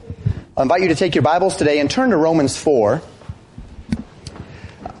I invite you to take your Bibles today and turn to Romans 4.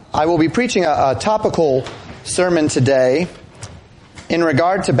 I will be preaching a topical sermon today in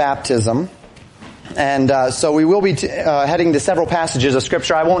regard to baptism. And so we will be heading to several passages of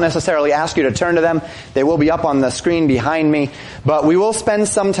Scripture. I won't necessarily ask you to turn to them. They will be up on the screen behind me. But we will spend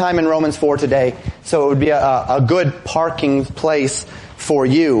some time in Romans 4 today, so it would be a good parking place for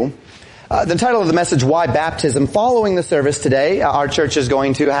you. The title of the message, Why Baptism? Following the service today, our church is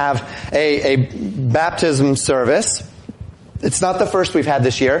going to have a baptism service. It's not the first we've had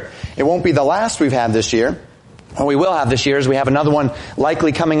this year. It won't be the last we've had this year. What we will have this year is we have another one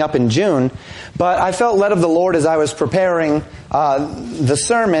likely coming up in June. But I felt led of the Lord as I was preparing the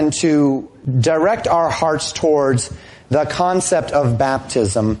sermon to direct our hearts towards the concept of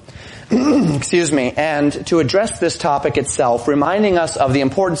baptism. Excuse me, and to address this topic itself, reminding us of the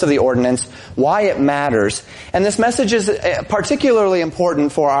importance of the ordinance, why it matters. And this message is particularly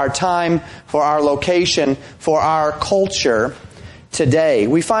important for our time, for our location, for our culture today.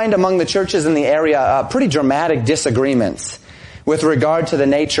 We find among the churches in the area pretty dramatic disagreements with regard to the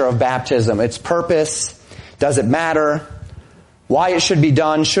nature of baptism, its purpose, does it matter, why it should be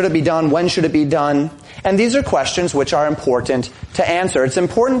done, should it be done, when should it be done. And these are questions which are important to answer. It's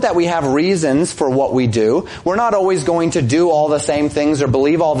important that we have reasons for what we do. We're not always going to do all the same things or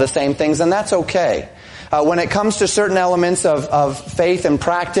believe all the same things, and that's okay. When it comes to certain elements of faith and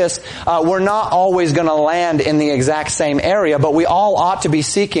practice, we're not always going to land in the exact same area, but we all ought to be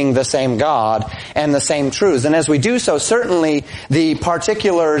seeking the same God and the same truths. And as we do so, certainly the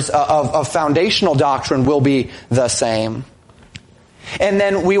particulars of foundational doctrine will be the same. And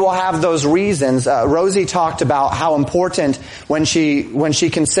then we will have those reasons. Rosie talked about how important when she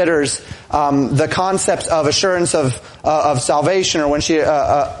considers the concepts of assurance of salvation, or when she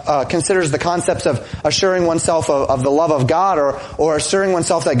considers the concepts of assuring oneself of the love of God, or assuring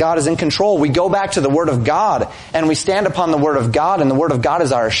oneself that God is in control. We go back to the Word of God and we stand upon the Word of God, and the Word of God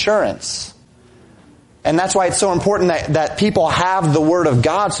is our assurance. And that's why it's so important that people have the Word of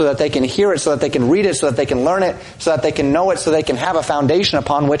God so that they can hear it, so that they can read it, so that they can learn it, so that they can know it, so they can have a foundation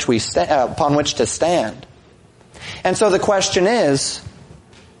upon which to stand. And so the question is,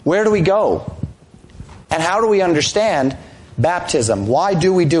 where do we go? And how do we understand baptism? Why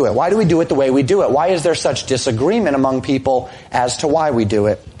do we do it? Why do we do it the way we do it? Why is there such disagreement among people as to why we do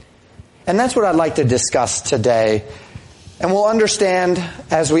it? And that's what I'd like to discuss today. And we'll understand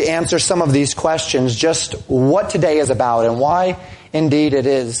as we answer some of these questions just what today is about and why indeed it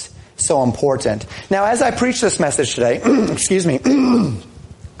is so important. Now, as I preach this message today, excuse me,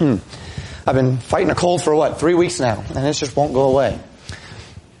 I've been fighting a cold for 3 weeks now, and it just won't go away.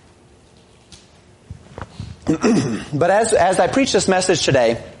 But as I preach this message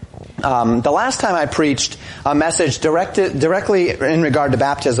today, the last time I preached a message directly in regard to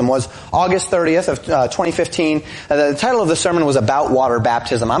baptism was August 30th of 2015. The title of the sermon was About Water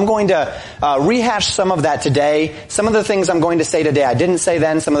Baptism. I'm going to rehash some of that today. Some of the things I'm going to say today I didn't say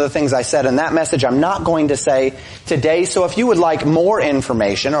then. Some of the things I said in that message I'm not going to say today. So if you would like more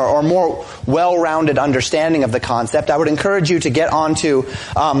information or more well-rounded understanding of the concept, I would encourage you to get onto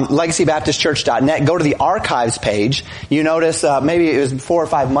legacybaptistchurch.net. Go to the archives page. You notice maybe it was 4 or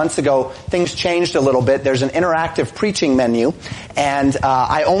 5 months ago, things changed a little bit. There's an interactive preaching menu, and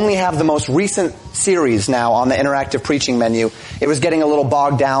I only have the most recent series now on the interactive preaching menu. It was getting a little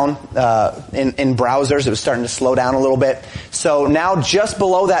bogged down in browsers. It was starting to slow down a little bit. So now just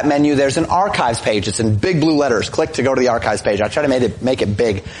below that menu, there's an archives page. It's in big blue letters. Click to go to the archives page. I try to make it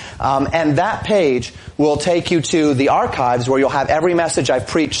big. And that page will take you to the archives where you'll have every message I've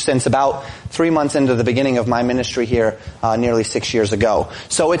preached since about 3 months into the beginning of my ministry here, nearly 6 years ago.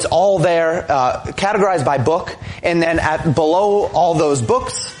 So it's all there, categorized by book, and then below all those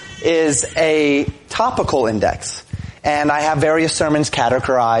books is a topical index. And I have various sermons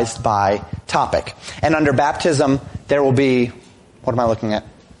categorized by topic. And under baptism, there will be, what am I looking at?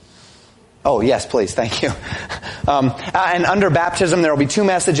 Oh, yes, please. Thank you. And under baptism, there will be 2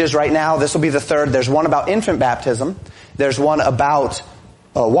 messages right now. This will be the third. There's one about infant baptism. There's one about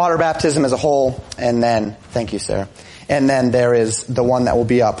water baptism as a whole. And then, thank you, Sarah. And then there is the one that will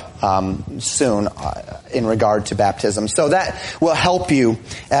be up soon in regard to baptism. So that will help you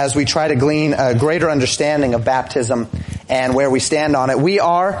as we try to glean a greater understanding of baptism and where we stand on it. We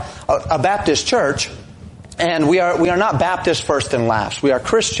are a Baptist church, and we are not Baptist first and last. We are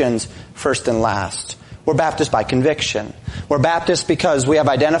Christians first and last. We're Baptist by conviction. We're Baptists because we have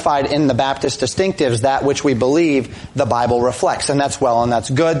identified in the Baptist distinctives that which we believe the Bible reflects. And that's well and that's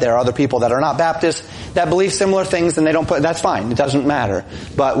good. There are other people that are not Baptists that believe similar things and they don't put, that's fine. It doesn't matter.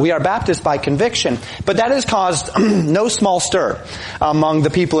 But we are Baptists by conviction. But that has caused no small stir among the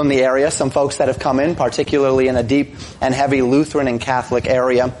people in the area. Some folks that have come in, particularly in a deep and heavy Lutheran and Catholic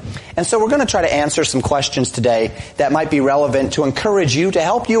area. And so we're going to try to answer some questions today that might be relevant to encourage you, to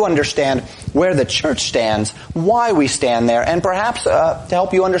help you understand where the church stands, why we stand there, and perhaps to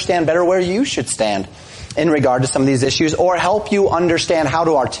help you understand better where you should stand in regard to some of these issues, or help you understand how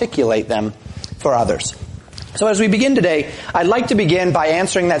to articulate them for others. So as we begin today, I'd like to begin by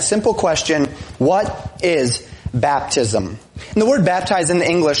answering that simple question, what is baptism? And the word baptize in the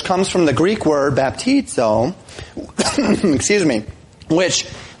English comes from the Greek word baptizo, excuse me, which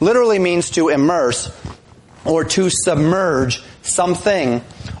literally means to immerse or to submerge something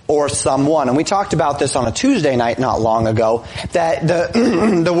or someone. And we talked about this on a Tuesday night not long ago, that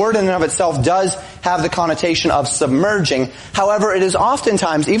the word in and of itself does have the connotation of submerging. However, it is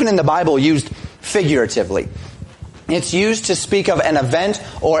oftentimes, even in the Bible, used figuratively. It's used to speak of an event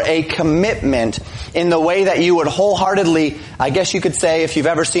or a commitment in the way that you would wholeheartedly, I guess you could say, if you've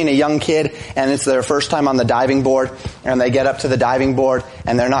ever seen a young kid and it's their first time on the diving board and they get up to the diving board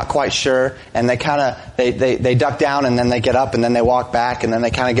and they're not quite sure and they kind of, they duck down and then they get up and then they walk back and then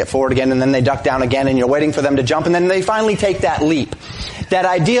they kind of get forward again and then they duck down again and you're waiting for them to jump and then they finally take that leap. That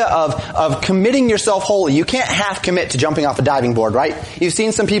idea of committing yourself wholly. You can't half commit to jumping off a diving board, right? You've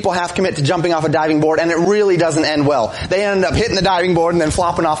seen some people half commit to jumping off a diving board and it really doesn't end well. They end up hitting the diving board and then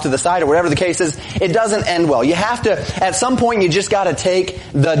flopping off to the side or whatever the case is. It doesn't end well. You have to, at some point you just gotta take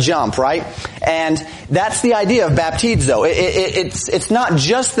the jump, right? And that's the idea of baptizo. It's not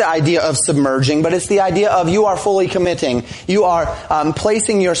just the idea of submerging, but it's the idea of you are fully committing. You are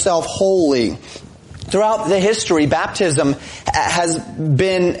placing yourself wholly. Throughout the history, baptism has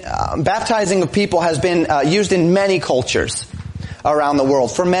been, baptizing of people has been used in many cultures around the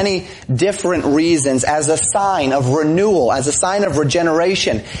world for many different reasons, as a sign of renewal, as a sign of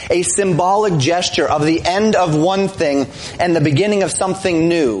regeneration, a symbolic gesture of the end of one thing and the beginning of something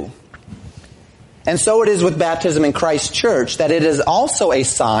new. And so it is with baptism in Christ's church, that it is also a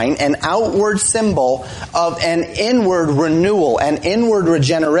sign, an outward symbol of an inward renewal, an inward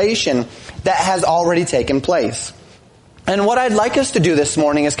regeneration that has already taken place. And what I'd like us to do this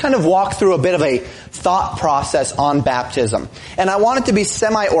morning is kind of walk through a bit of a thought process on baptism. And I want it to be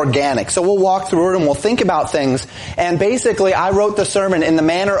semi-organic. So we'll walk through it and we'll think about things. And basically, I wrote the sermon in the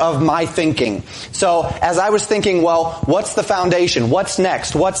manner of my thinking. So as I was thinking, well, what's the foundation? What's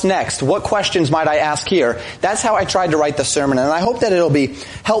next? What's next? What questions might I ask here? That's how I tried to write the sermon. And I hope that it'll be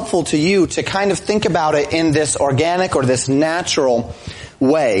helpful to you to kind of think about it in this organic or this natural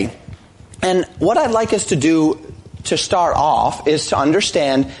way. And what I'd like us to do to start off is to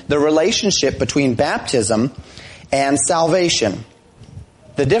understand the relationship between baptism and salvation.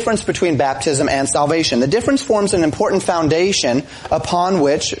 The difference between baptism and salvation. The difference forms an important foundation upon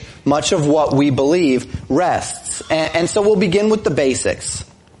which much of what we believe rests. And so we'll begin with the basics.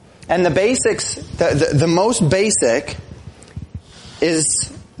 And the basics, the most basic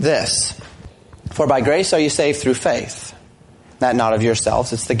is this. For by grace are you saved through faith. That not of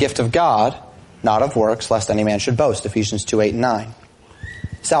yourselves. It's the gift of God, not of works, lest any man should boast. Ephesians 2:8-9.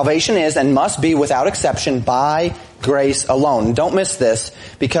 Salvation is and must be without exception by grace alone. Don't miss this,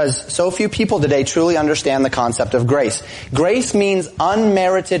 because so few people today truly understand the concept of grace. Grace means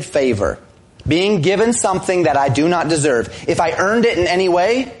unmerited favor. Being given something that I do not deserve. If I earned it in any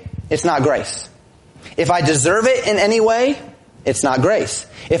way, it's not grace. If I deserve it in any way, it's not grace.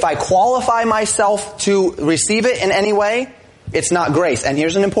 If I qualify myself to receive it in any way, it's not grace. And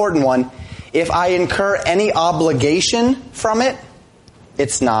here's an important one. If I incur any obligation from it,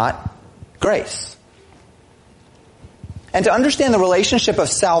 it's not grace. And to understand the relationship of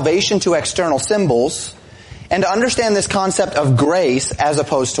salvation to external symbols, and to understand this concept of grace as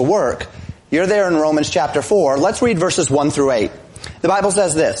opposed to work, you're there in Romans chapter 4. Let's read verses 1-8. The Bible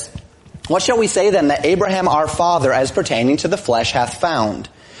says this. What shall we say then that Abraham our father as pertaining to the flesh hath found?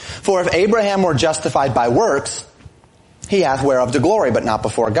 For if Abraham were justified by works, he hath whereof to glory, but not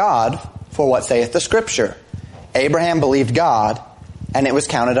before God. For what saith the Scripture? Abraham believed God, and it was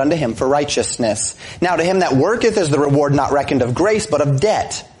counted unto him for righteousness. Now to him that worketh is the reward not reckoned of grace, but of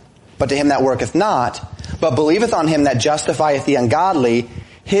debt. But to him that worketh not, but believeth on him that justifieth the ungodly,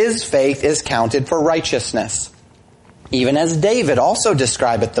 his faith is counted for righteousness. Even as David also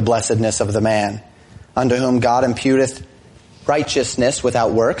describeth the blessedness of the man, unto whom God imputeth righteousness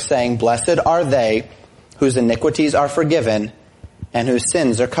without works, saying, Blessed are they whose iniquities are forgiven, and whose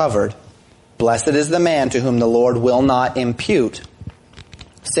sins are covered. Blessed is the man to whom the Lord will not impute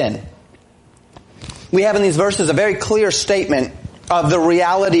sin. We have in these verses a very clear statement of the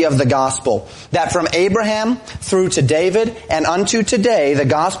reality of the gospel. That from Abraham through to David and unto today, the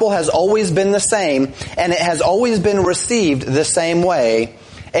gospel has always been the same, and it has always been received the same way.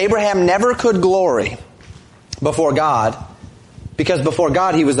 Abraham never could glory before God, because before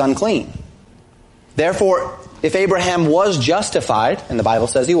God he was unclean. Therefore, if Abraham was justified, and the Bible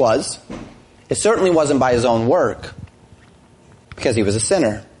says he was, it certainly wasn't by his own work, because he was a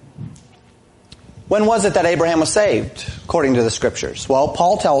sinner. When was it that Abraham was saved, according to the Scriptures? Well,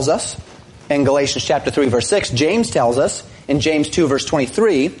 Paul tells us in Galatians chapter 3, verse 6. James tells us in James 2, verse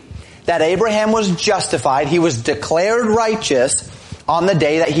 23, that Abraham was justified. He was declared righteous on the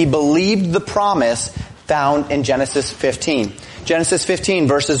day that he believed the promise found in Genesis 15. Genesis 15,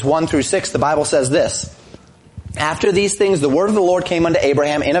 verses 1 through 6, the Bible says this. After these things, the word of the Lord came unto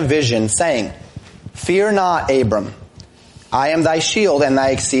Abraham in a vision, saying, Fear not, Abram. I am thy shield and thy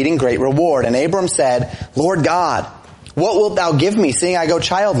exceeding great reward. And Abram said, Lord God, what wilt thou give me, seeing I go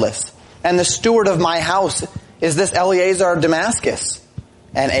childless? And the steward of my house is this Eliezer of Damascus.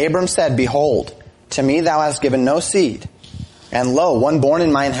 And Abram said, Behold, to me thou hast given no seed. And lo, one born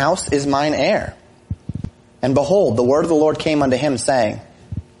in mine house is mine heir. And behold, the word of the Lord came unto him, saying,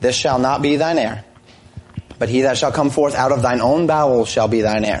 This shall not be thine heir, but he that shall come forth out of thine own bowels shall be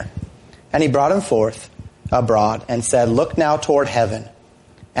thine heir. And he brought him forth abroad, and said, Look now toward heaven,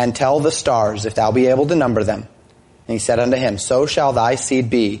 and tell the stars, if thou be able to number them. And he said unto him, So shall thy seed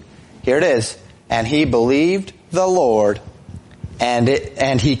be. Here it is. And he believed the Lord, and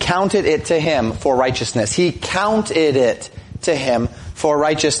he counted it to him for righteousness. He counted it to him for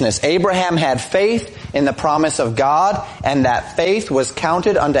righteousness. Abraham had faith in the promise of God, and that faith was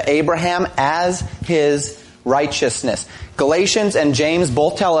counted unto Abraham as his righteousness. Galatians and James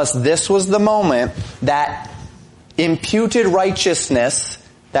both tell us this was the moment that imputed righteousness,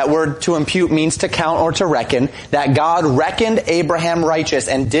 that word to impute means to count or to reckon, that God reckoned Abraham righteous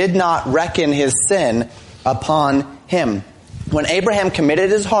and did not reckon his sin upon him. When Abraham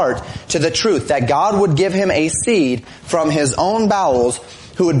committed his heart to the truth that God would give him a seed from his own bowels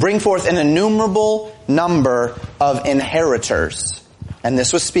who would bring forth an innumerable number of inheritors. And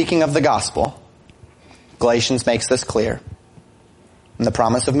this was speaking of the gospel. Galatians makes this clear. And the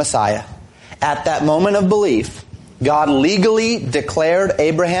promise of Messiah. At that moment of belief, God legally declared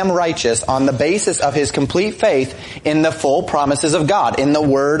Abraham righteous on the basis of his complete faith in the full promises of God, in the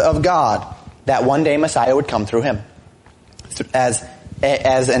Word of God, that one day Messiah would come through him as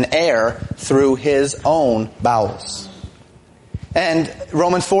an heir through his own bowels. And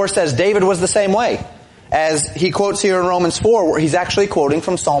Romans 4 says David was the same way. As he quotes here in Romans 4, where he's actually quoting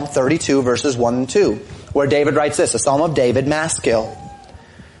from Psalm 32, verses 1 and 2, where David writes this, a Psalm of David, Maskil.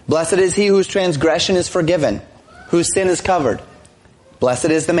 Blessed is he whose transgression is forgiven, whose sin is covered. Blessed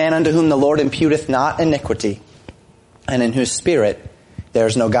is the man unto whom the Lord imputeth not iniquity, and in whose spirit there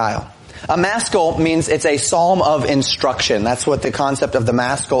is no guile. A maskil means it's a psalm of instruction. That's what the concept of the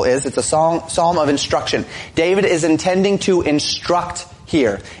maskil is. It's a psalm of instruction. David is intending to instruct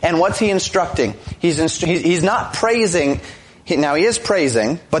here. And what's he instructing? He's not praising. Now he is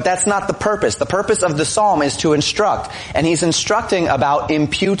praising, but that's not the purpose. The purpose of the psalm is to instruct. And he's instructing about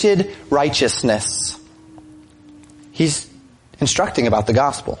imputed righteousness. He's instructing about the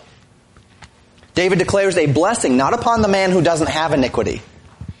gospel. David declares a blessing not upon the man who doesn't have iniquity.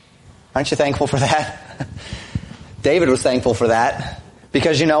 Aren't you thankful for that? David was thankful for that.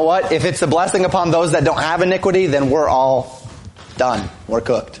 Because you know what? If it's a blessing upon those that don't have iniquity, then we're all done. We're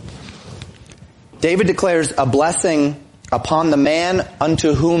cooked. David declares a blessing upon the man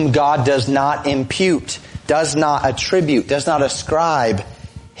unto whom God does not impute, does not attribute, does not ascribe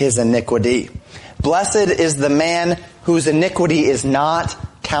his iniquity. Blessed is the man whose iniquity is not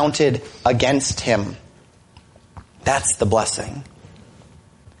counted against him. That's the blessing.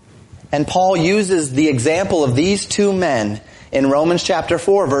 And Paul uses the example of these two men in Romans chapter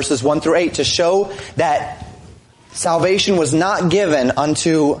 4, verses 1 through 8, to show that salvation was not given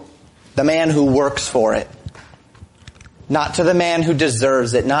unto the man who works for it. Not to the man who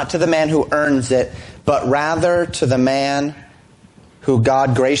deserves it, not to the man who earns it, but rather to the man who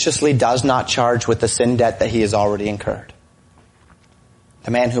God graciously does not charge with the sin debt that he has already incurred.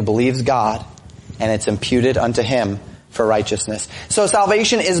 The man who believes God, and it's imputed unto him for righteousness. So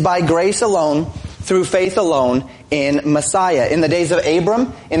salvation is by grace alone, through faith alone in Messiah. In the days of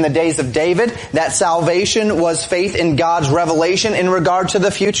Abram, in the days of David, that salvation was faith in God's revelation in regard to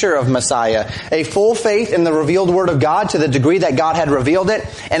the future of Messiah. A full faith in the revealed Word of God to the degree that God had revealed it.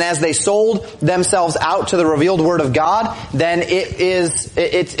 And as they sold themselves out to the revealed Word of God, then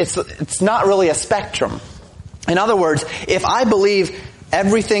it's not really a spectrum. In other words, if I believe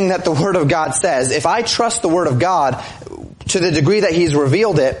everything that the Word of God says, if I trust the Word of God to the degree that He's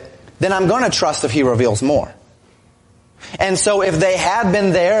revealed it, then I'm going to trust if He reveals more. And so if they had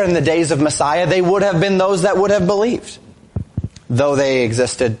been there in the days of Messiah, they would have been those that would have believed, though they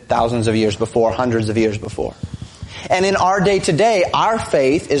existed thousands of years before, hundreds of years before. And in our day today, our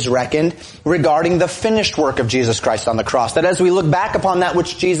faith is reckoned regarding the finished work of Jesus Christ on the cross. That as we look back upon that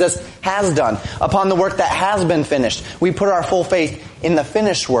which Jesus has done, upon the work that has been finished, we put our full faith in the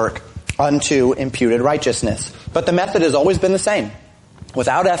finished work unto imputed righteousness. But the method has always been the same.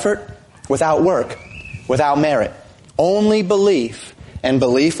 Without effort, without work, without merit. Only belief, and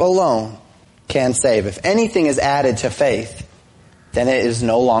belief alone, can save. If anything is added to faith, then it is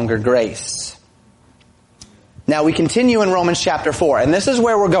no longer grace. Now we continue in Romans chapter 4, and this is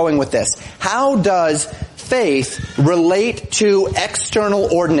where we're going with this. How does faith relate to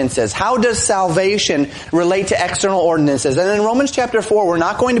external ordinances? How does salvation relate to external ordinances? And in Romans chapter 4, we're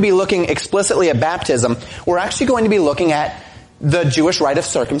not going to be looking explicitly at baptism. We're actually going to be looking at the Jewish rite of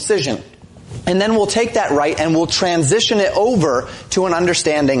circumcision. And then we'll take that rite and we'll transition it over to an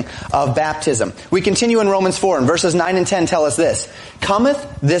understanding of baptism. We continue in Romans 4, and verses 9 and 10 tell us this.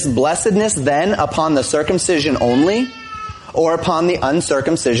 Cometh this blessedness then upon the circumcision only, or upon the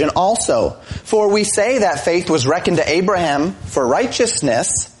uncircumcision also? For we say that faith was reckoned to Abraham for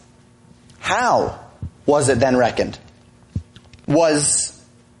righteousness. How was it then reckoned? Was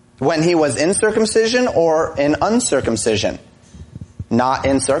when he was in circumcision or in uncircumcision? Not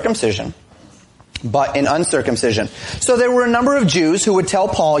in circumcision, but in uncircumcision. So there were a number of Jews who would tell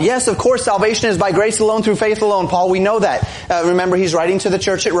Paul, yes, of course, salvation is by grace alone, through faith alone. Paul, we know that. Remember, he's writing to the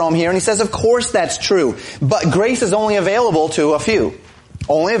church at Rome here, and he says, of course that's true. But grace is only available to a few.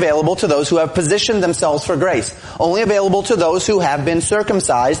 Only available to those who have positioned themselves for grace. Only available to those who have been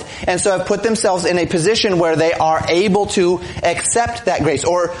circumcised, and so have put themselves in a position where they are able to accept that grace,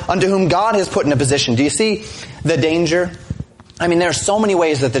 or unto whom God has put in a position. Do you see the danger? I mean, there are so many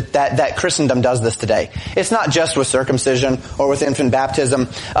ways that Christendom does this today. It's not just with circumcision or with infant baptism,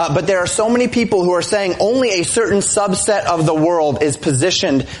 but there are so many people who are saying only a certain subset of the world is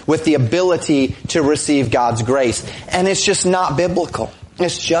positioned with the ability to receive God's grace. And it's just not biblical.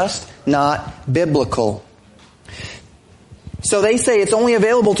 It's just not biblical. So they say it's only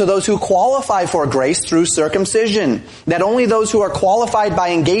available to those who qualify for grace through circumcision. That only those who are qualified by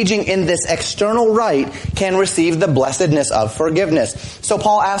engaging in this external rite can receive the blessedness of forgiveness. So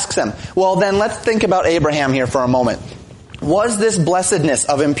Paul asks them, well then let's think about Abraham here for a moment. Was this blessedness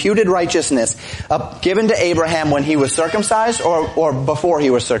of imputed righteousness given to Abraham when he was circumcised or before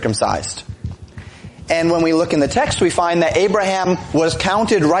he was circumcised? And when we look in the text, we find that Abraham was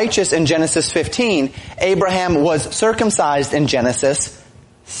counted righteous in Genesis 15. Abraham was circumcised in Genesis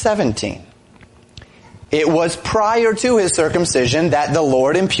 17. It was prior to his circumcision that the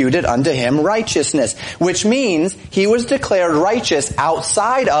Lord imputed unto him righteousness, which means he was declared righteous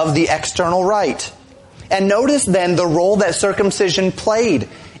outside of the external rite. And notice then the role that circumcision played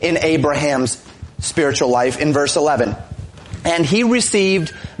in Abraham's spiritual life in verse 11. And he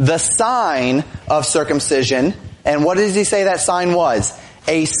received the sign of circumcision. And what does he say that sign was?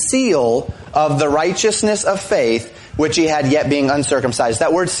 A seal of the righteousness of faith, which he had yet being uncircumcised.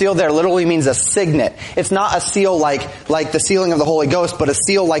 That word seal there literally means a signet. It's not a seal like the sealing of the Holy Ghost, but a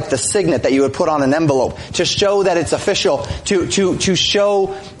seal like the signet that you would put on an envelope to show that it's official, to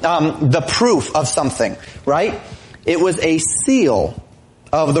show the proof of something, right? It was a seal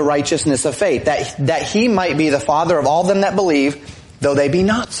of the righteousness of faith, that he might be the father of all them that believe, though they be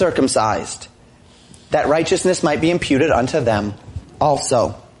not circumcised, that righteousness might be imputed unto them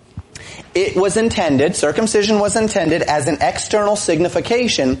also. It was intended, circumcision was intended as an external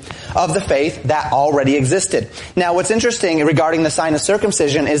signification of the faith that already existed. Now what's interesting regarding the sign of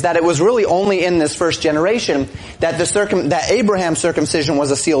circumcision is that it was really only in this first generation that Abraham's circumcision was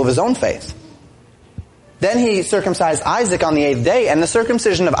a seal of his own faith. Then he circumcised Isaac on the 8th day, and the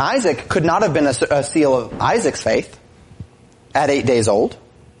circumcision of Isaac could not have been a seal of Isaac's faith at 8 days old.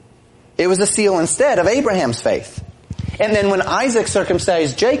 It was a seal instead of Abraham's faith. And then when Isaac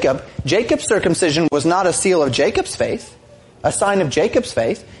circumcised Jacob, Jacob's circumcision was not a seal of Jacob's faith, a sign of Jacob's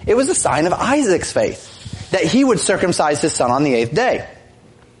faith. It was a sign of Isaac's faith, that he would circumcise his son on the 8th day.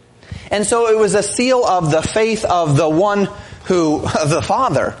 And so it was a seal of the faith of the one of the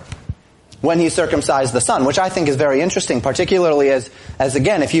Father, when he circumcised the son, which I think is very interesting, particularly as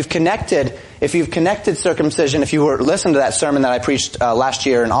again, if you've connected circumcision, if you were listening to that sermon that I preached last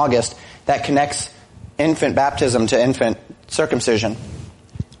year in August, that connects infant baptism to infant circumcision,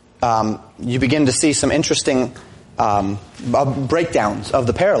 you begin to see some interesting breakdowns of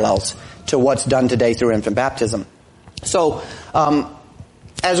the parallels to what's done today through infant baptism. So,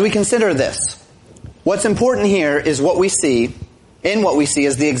 as we consider this, what's important here is what we see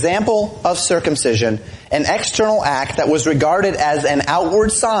is the example of circumcision, an external act that was regarded as an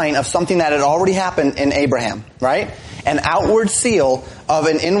outward sign of something that had already happened in Abraham, right? An outward seal of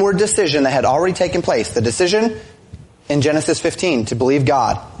an inward decision that had already taken place. The decision in Genesis 15 to believe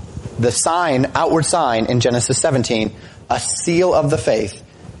God. The sign, outward sign in Genesis 17, a seal of the faith,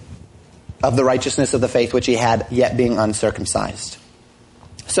 of the righteousness of the faith which he had, yet being uncircumcised.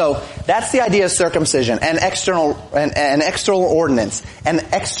 So that's the idea of circumcision, an external ordinance, an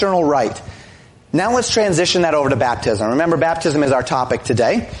external rite. Now let's transition that over to baptism. Remember, baptism is our topic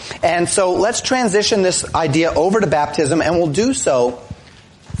today. And so let's transition this idea over to baptism, and we'll do so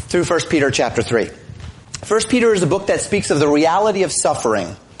through 1 Peter chapter 3. 1 Peter is a book that speaks of the reality of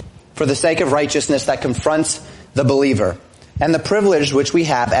suffering for the sake of righteousness that confronts the believer, and the privilege which we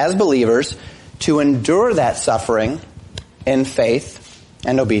have as believers to endure that suffering in faith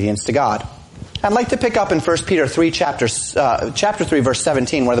and obedience to God. I'd like to pick up in 1 Peter 3, chapter 3, verse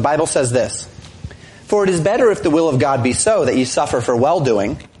 17, where the Bible says this: "For it is better if the will of God be so, that ye suffer for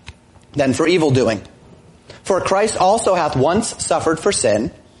well-doing, than for evil-doing. For Christ also hath once suffered for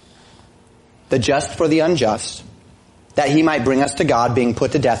sin, the just for the unjust, that he might bring us to God, being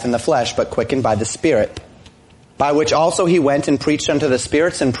put to death in the flesh, but quickened by the Spirit. By which also he went and preached unto the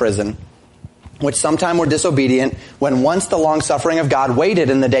spirits in prison, which sometime were disobedient, when once the long-suffering of God waited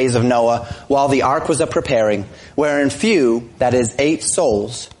in the days of Noah, while the ark was a-preparing, wherein few, that is 8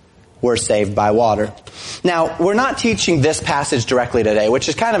 souls, were saved by water." Now, we're not teaching this passage directly today, which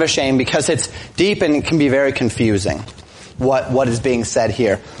is kind of a shame because it's deep and it can be very confusing, what is being said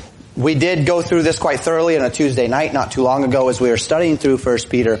here. We did go through this quite thoroughly on a Tuesday night not too long ago as we were studying through 1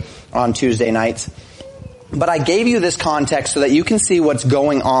 Peter on Tuesday nights. But I gave you this context so that you can see what's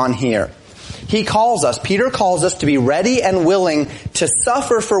going on here. Peter calls us to be ready and willing to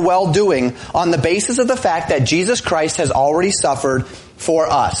suffer for well-doing on the basis of the fact that Jesus Christ has already suffered for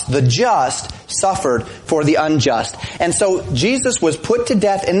us. The just suffered for the unjust. And so Jesus was put to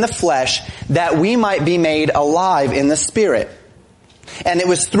death in the flesh that we might be made alive in the Spirit. And it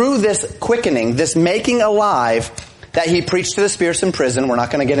was through this quickening, this making alive, that he preached to the spirits in prison. We're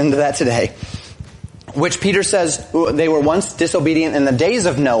not going to get into that today. Which Peter says they were once disobedient in the days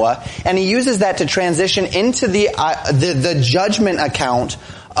of Noah, and he uses that to transition into the judgment account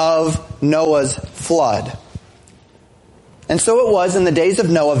of Noah's flood. And so it was in the days of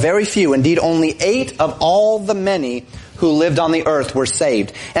Noah, very few, indeed only 8 of all the many who lived on the earth were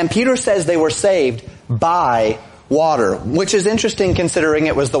saved. And Peter says they were saved by water, which is interesting considering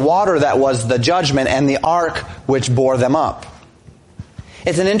it was the water that was the judgment and the ark which bore them up.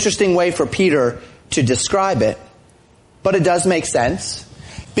 It's an interesting way for Peter to describe it, but it does make sense.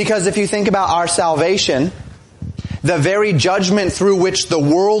 Because if you think about our salvation, the very judgment through which the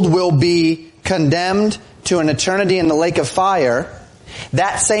world will be condemned to an eternity in the lake of fire,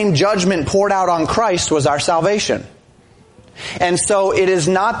 that same judgment poured out on Christ was our salvation. And so it is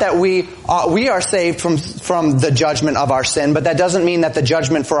not that we are saved from the judgment of our sin, but that doesn't mean that the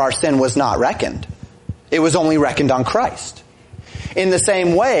judgment for our sin was not reckoned. It was only reckoned on Christ. In the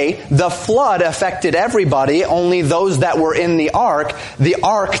same way, the flood affected everybody, only those that were in the ark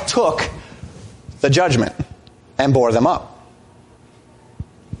took the judgment and bore them up.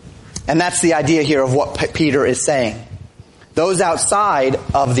 And that's the idea here of what Peter is saying. Those outside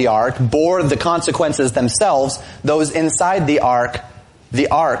of the ark bore the consequences themselves. Those inside the ark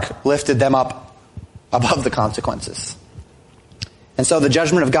lifted them up above the consequences. And so the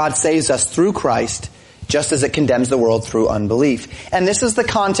judgment of God saves us through Christ, just as it condemns the world through unbelief. And this is the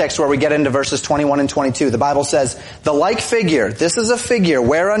context where we get into verses 21 and 22. The Bible says, "The like figure," this is a figure,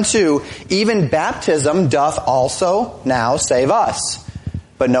 "whereunto even baptism doth also now save us."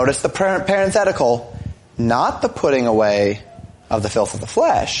 But notice the parenthetical, "not the putting away of the filth of the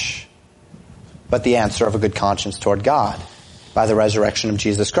flesh, but the answer of a good conscience toward God, by the resurrection of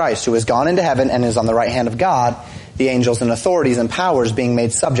Jesus Christ, who is gone into heaven and is on the right hand of God, the angels and authorities and powers being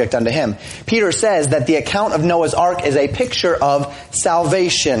made subject unto him." Peter says that the account of Noah's ark is a picture of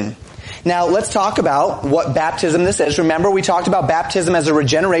salvation. Now, let's talk about what baptism this is. Remember, we talked about baptism as a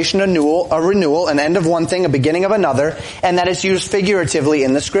regeneration, a renewal, an end of one thing, a beginning of another, and that it's used figuratively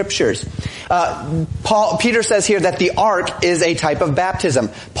in the Scriptures. Peter says here that the ark is a type of baptism.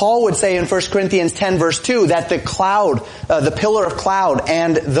 Paul would say in 1 Corinthians 10 verse 2 that the cloud, the pillar of cloud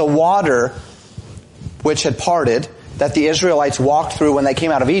and the water which had parted, that the Israelites walked through when they came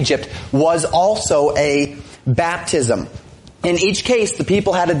out of Egypt, was also a baptism. In each case, the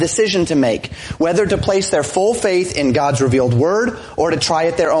people had a decision to make, whether to place their full faith in God's revealed word or to try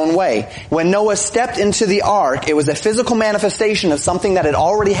it their own way. When Noah stepped into the ark, it was a physical manifestation of something that had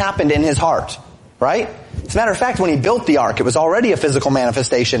already happened in his heart, right? As a matter of fact, when he built the ark, it was already a physical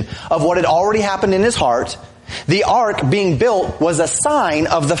manifestation of what had already happened in his heart. The ark being built was a sign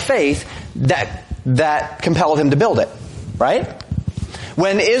of the faith that compelled him to build it, right?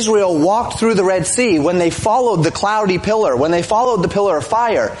 When Israel walked through the Red Sea, when they followed the cloudy pillar, when they followed the pillar of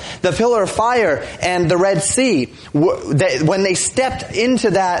fire and the Red Sea, when they stepped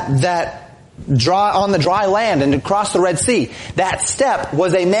into that on the dry land and across the Red Sea, that step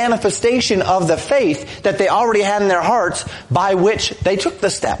was a manifestation of the faith that they already had in their hearts by which they took the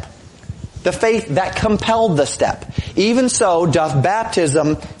step. The faith that compelled the step. Even so doth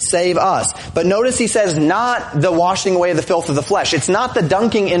baptism save us. But notice he says not the washing away of the filth of the flesh. It's not the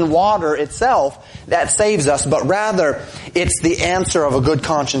dunking in water itself that saves us, but rather it's the answer of a good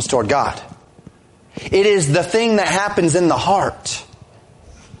conscience toward God. It is the thing that happens in the heart.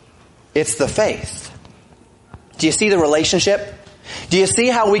 It's the faith. Do you see the relationship? Do you see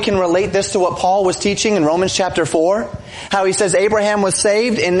how we can relate this to what Paul was teaching in Romans chapter 4? How he says Abraham was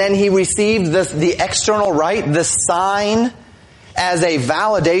saved and then he received the external rite, the sign, as a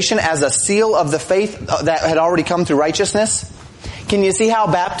validation, as a seal of the faith that had already come through righteousness? Can you see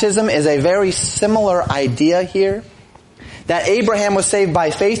how baptism is a very similar idea here? That Abraham was saved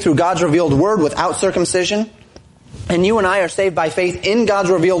by faith through God's revealed word without circumcision. And you and I are saved by faith in God's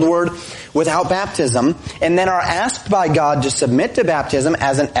revealed word without baptism, and then are asked by God to submit to baptism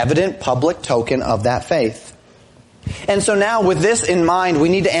as an evident public token of that faith. And so now with this in mind, we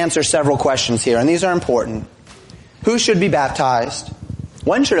need to answer several questions here, and these are important. Who should be baptized?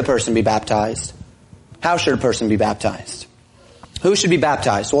 When should a person be baptized? How should a person be baptized? Who should be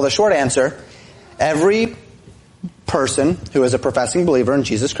baptized? Well, the short answer, every person who is a professing believer in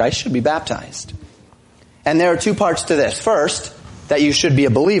Jesus Christ should be baptized. And there are two parts to this. First, that you should be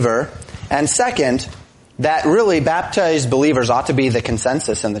a believer. And second, that really baptized believers ought to be the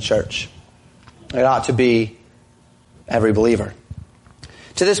consensus in the church. It ought to be every believer.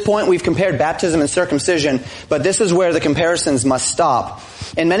 To this point, we've compared baptism and circumcision, but this is where the comparisons must stop.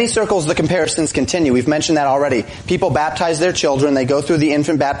 In many circles, the comparisons continue. We've mentioned that already. People baptize their children. They go through the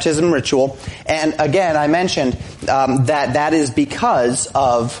infant baptism ritual. And again, I mentioned that is because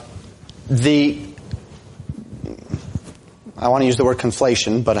of I want to use the word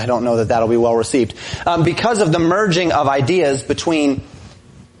conflation, but I don't know that that'll be well received. Because of the merging of ideas between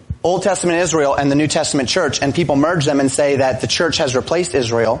Old Testament Israel and the New Testament church, and people merge them and say that the church has replaced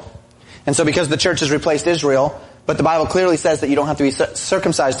Israel. And so because the church has replaced Israel, but the Bible clearly says that you don't have to be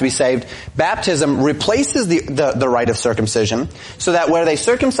circumcised to be saved, baptism replaces the rite of circumcision, so that where they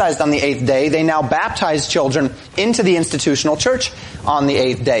circumcised on the 8th day, they now baptize children into the institutional church on the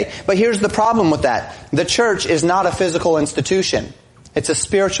 8th day. But here's the problem with that. The church is not a physical institution. It's a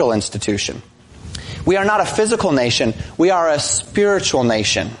spiritual institution. We are not a physical nation. We are a spiritual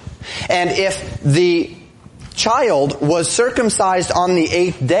nation. And if the child was circumcised on the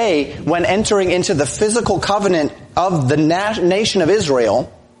 8th day when entering into the physical covenant of the nation of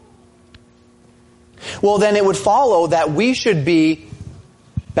Israel, well, then it would follow that we should be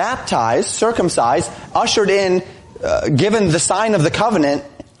baptized, circumcised, ushered in, given the sign of the covenant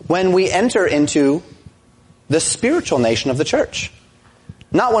when we enter into the spiritual nation of the church.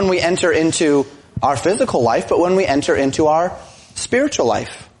 Not when we enter into our physical life, but when we enter into our spiritual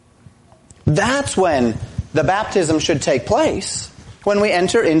life. That's when the baptism should take place, when we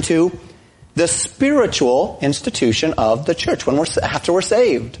enter into the spiritual institution of the church, after we're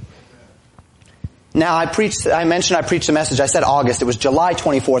saved. Now, I mentioned I preached a message. I said August. It was July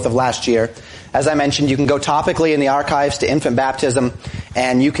 24th of last year. As I mentioned, you can go topically in the archives to infant baptism,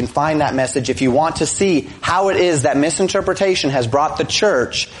 and you can find that message if you want to see how it is that misinterpretation has brought the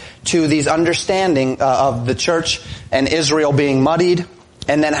church to these understanding of the church and Israel being muddied,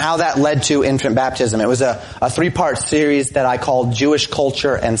 and then how that led to infant baptism. It was a 3-part series that I called Jewish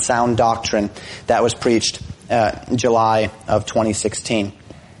Culture and Sound Doctrine that was preached July of 2016.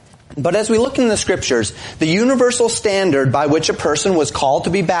 But as we look in the scriptures, the universal standard by which a person was called to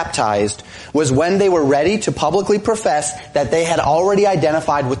be baptized was when they were ready to publicly profess that they had already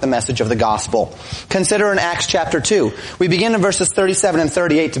identified with the message of the gospel. Consider in Acts chapter 2. We begin in verses 37 and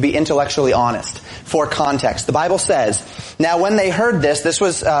 38 to be intellectually honest. For context, the Bible says, "Now when they heard this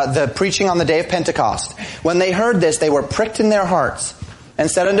was the preaching on the day of Pentecost. When they heard this, they were pricked in their hearts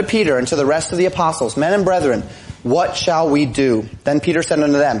and said unto Peter and to the rest of the apostles, 'Men and brethren, what shall we do?' Then Peter said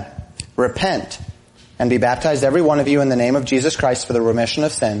unto them, 'Repent, and be baptized every one of you in the name of Jesus Christ for the remission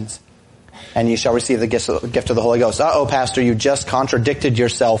of sins, and ye shall receive the gift of the Holy Ghost.'" Uh-oh, Pastor, you just contradicted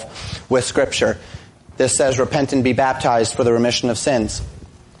yourself with Scripture. This says, "Repent and be baptized for the remission of sins."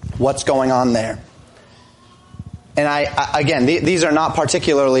 What's going on there? And again, these are not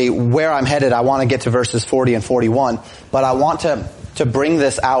particularly where I'm headed. I want to get to verses 40 and 41, but I want to bring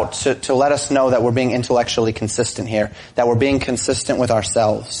this out to let us know that we're being intellectually consistent here, that we're being consistent with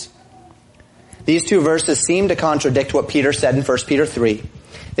ourselves. These two verses seem to contradict what Peter said in 1 Peter 3.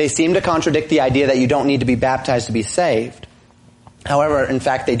 They seem to contradict the idea that you don't need to be baptized to be saved. However, in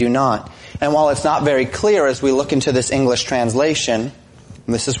fact, they do not. And while it's not very clear as we look into this English translation,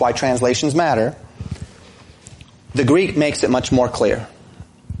 and this is why translations matter, the Greek makes it much more clear.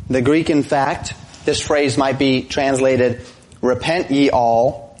 The Greek, in fact, this phrase might be translated, "Repent ye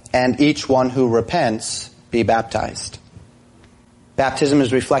all, and each one who repents be baptized." Baptism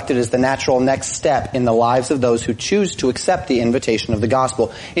is reflected as the natural next step in the lives of those who choose to accept the invitation of the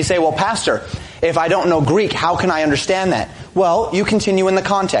gospel. You say, "Well, Pastor, if I don't know Greek, how can I understand that?" Well, you continue in the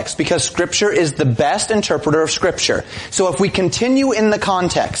context, because Scripture is the best interpreter of Scripture. So if we continue in the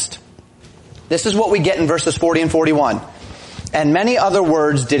context, this is what we get in verses 40 and 41. "And many other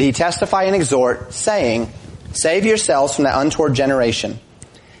words did he testify and exhort, saying, Save yourselves from that untoward generation.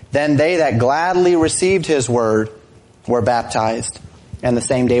 Then they that gladly received his word were baptized, and the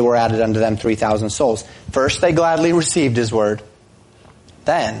same day were added unto them 3,000 souls." First they gladly received his word.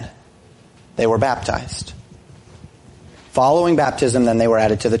 Then they were baptized. Following baptism, then they were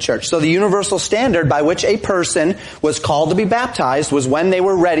added to the church. So the universal standard by which a person was called to be baptized was when they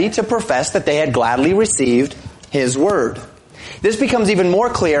were ready to profess that they had gladly received his word. This becomes even more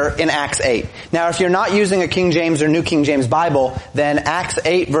clear in Acts 8. Now, if you're not using a King James or New King James Bible, then Acts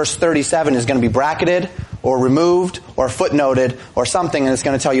 8 verse 37 is going to be bracketed or removed or footnoted or something, and it's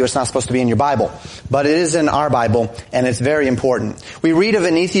going to tell you it's not supposed to be in your Bible. But it is in our Bible, and it's very important. We read of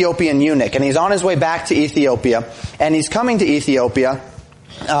an Ethiopian eunuch, and he's on his way back to Ethiopia, and he's coming to Ethiopia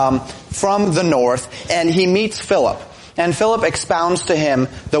from the north, and he meets Philip. And Philip expounds to him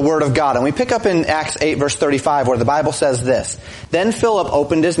the word of God. And we pick up in Acts 8 verse 35 where the Bible says this, "Then Philip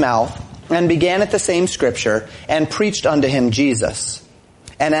opened his mouth and began at the same scripture and preached unto him Jesus.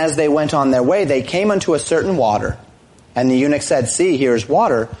 And as they went on their way, they came unto a certain water. And the eunuch said, See, here is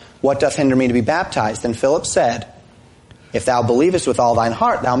water. What doth hinder me to be baptized? And Philip said, If thou believest with all thine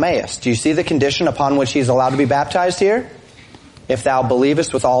heart, thou mayest." Do you see the condition upon which he's allowed to be baptized here? "If thou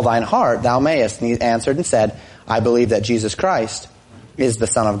believest with all thine heart, thou mayest." And he answered and said, "I believe that Jesus Christ is the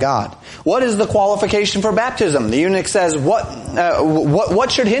Son of God." What is the qualification for baptism? The eunuch says,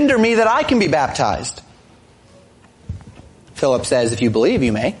 what should hinder me that I can be baptized? Philip says, "If you believe,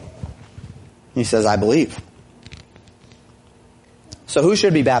 you may." He says, "I believe." So who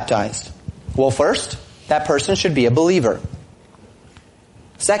should be baptized? Well, first, that person should be a believer.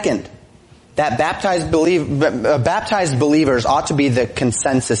 Second, that baptized believers ought to be the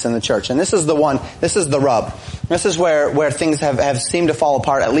consensus in the church. And this is the rub. This is where things have seemed to fall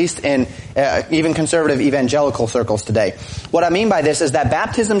apart, at least in even conservative evangelical circles today. What I mean by this is that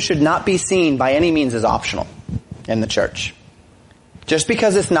baptism should not be seen by any means as optional in the church. Just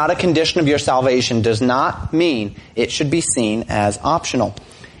because it's not a condition of your salvation does not mean it should be seen as optional.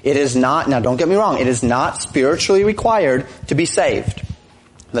 It is not, now don't get me wrong, it is not spiritually required to be saved.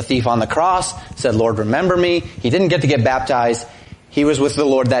 The thief on the cross said, "Lord, remember me." He didn't get to get baptized. He was with the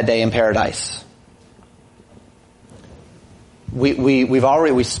Lord that day in paradise.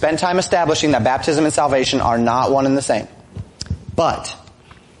 We spent time establishing that baptism and salvation are not one and the same. But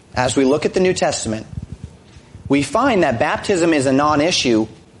as we look at the New Testament, we find that baptism is a non-issue,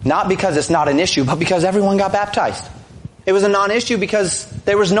 not because it's not an issue, but because everyone got baptized. It was a non-issue because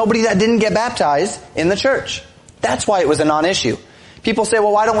there was nobody that didn't get baptized in the church. That's why it was a non-issue. People say,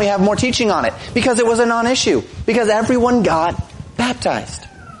 "Well, why don't we have more teaching on it?" Because it was a non-issue. Because everyone got baptized.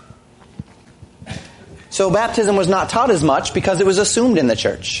 So baptism was not taught as much because it was assumed in the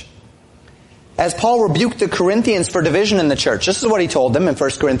church. As Paul rebuked the Corinthians for division in the church, this is what he told them in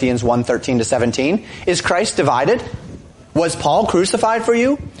 1 Corinthians 1:13-17. "Is Christ divided? Was Paul crucified for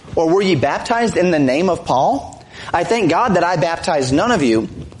you? Or were ye baptized in the name of Paul? I thank God that I baptized none of you,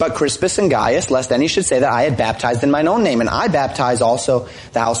 but Crispus and Gaius, lest any should say that I had baptized in mine own name. And I baptize also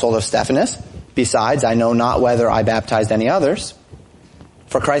the household of Stephanas. Besides, I know not whether I baptized any others.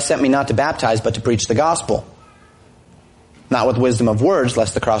 For Christ sent me not to baptize, but to preach the gospel. Not with wisdom of words,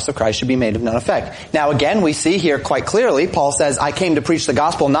 lest the cross of Christ should be made of none effect. Now again, we see here quite clearly, Paul says, I came to preach the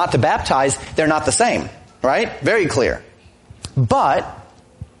gospel, not to baptize. They're not the same, right? Very clear. But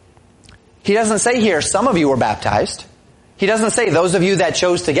he doesn't say here, some of you were baptized. He doesn't say those of you that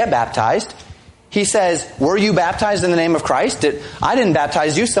chose to get baptized. He says, were you baptized in the name of Christ? I didn't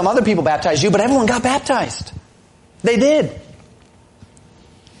baptize you, some other people baptized you, but everyone got baptized. They did.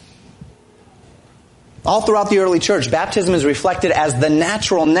 All throughout the early church, baptism is reflected as the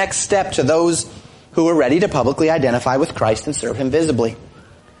natural next step to those who were ready to publicly identify with Christ and serve Him visibly.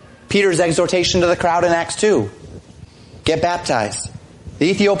 Peter's exhortation to the crowd in Acts 2, get baptized. The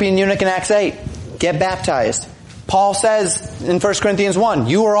Ethiopian eunuch in Acts 8, get baptized. Paul says in 1 Corinthians 1,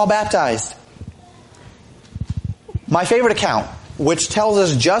 you are all baptized. My favorite account, which tells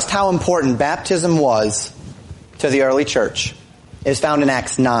us just how important baptism was to the early church, is found in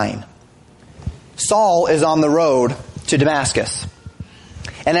Acts 9. Saul is on the road to Damascus.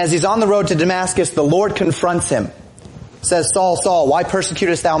 And as he's on the road to Damascus, the Lord confronts him. Says, Saul, Saul, why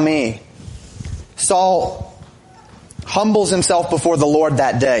persecutest thou me? Saul humbles himself before the Lord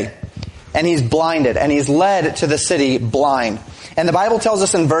that day. And he's blinded. And he's led to the city blind. And the Bible tells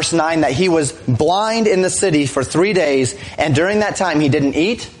us in verse 9 that he was blind in the city for 3 days. And during that time he didn't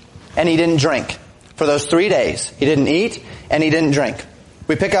eat and he didn't drink. For those 3 days, he didn't eat and he didn't drink.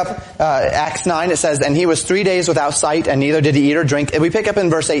 We pick up Acts 9, it says, and he was 3 days without sight, and neither did he eat or drink. And we pick up in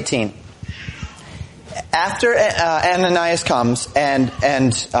verse 18. After Ananias comes and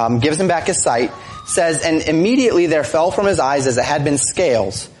gives him back his sight, says, and immediately there fell from his eyes as it had been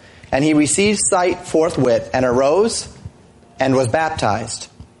scales, and he received sight forthwith, and arose and was baptized.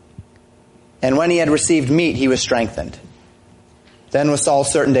 And when he had received meat, he was strengthened. Then was Saul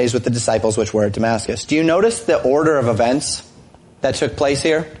certain days with the disciples which were at Damascus. Do you notice the order of events that took place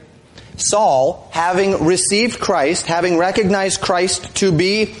here? Saul, having received Christ, having recognized Christ to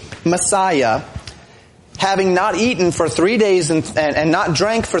be Messiah, having not eaten for 3 days and not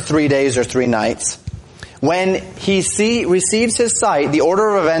drank for 3 days or 3 nights, when he receives his sight, the order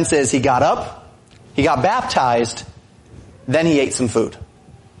of events is he got up, he got baptized, then he ate some food.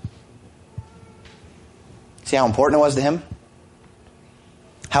 See how important it was to him?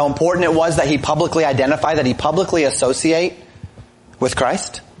 How important it was that he publicly identify, that he publicly associate with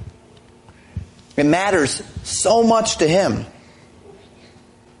Christ? It matters so much to him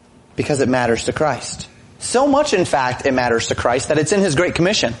because it matters to Christ. So much, in fact, it matters to Christ that it's in His Great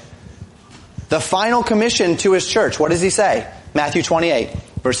Commission. The final commission to His church. What does He say? Matthew 28,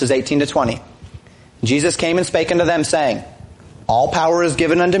 verses 18 to 20. Jesus came and spake unto them, saying, all power is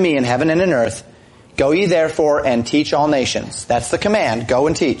given unto me in heaven and in earth. Go ye therefore and teach all nations. That's the command. Go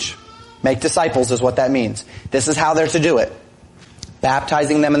and teach. Make disciples is what that means. This is how they're to do it.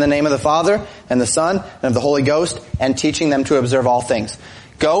 Baptizing them in the name of the Father and the Son and of the Holy Ghost, and teaching them to observe all things.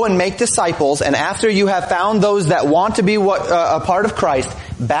 Go and make disciples, and after you have found those that want to be a part of Christ,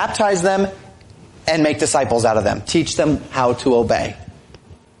 baptize them and make disciples out of them. Teach them how to obey.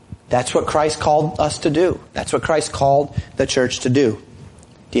 That's what Christ called us to do. That's what Christ called the church to do.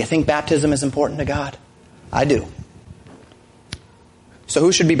 Do you think baptism is important to God? I do. So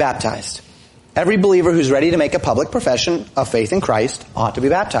who should be baptized? Every believer who's ready to make a public profession of faith in Christ ought to be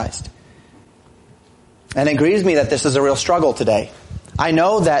baptized. And it grieves me that this is a real struggle today. I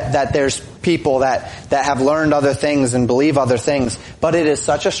know that there's people that have learned other things and believe other things, but it is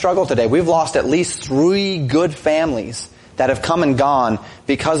such a struggle today. We've lost at least 3 good families that have come and gone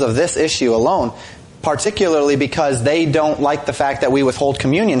because of this issue alone, particularly because they don't like the fact that we withhold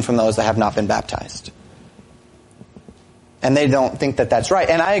communion from those that have not been baptized. And they don't think that that's right.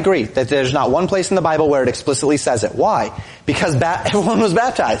 And I agree that there's not one place in the Bible where it explicitly says it. Why? Because everyone was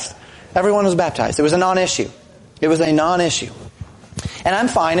baptized. Everyone was baptized. It was a non-issue. It was a non-issue. And I'm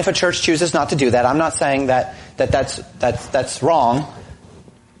fine if a church chooses not to do that. I'm not saying that's wrong.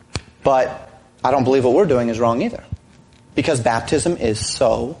 But I don't believe what we're doing is wrong either. Because baptism is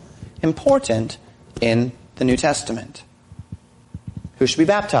so important in the New Testament. Who should be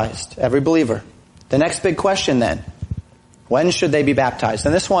baptized? Every believer. The next big question then. When should they be baptized?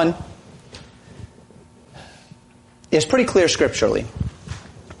 And this one is pretty clear scripturally.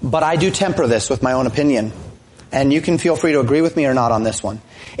 But I do temper this with my own opinion. And you can feel free to agree with me or not on this one.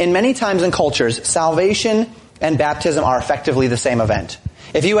 In many times and cultures, salvation and baptism are effectively the same event.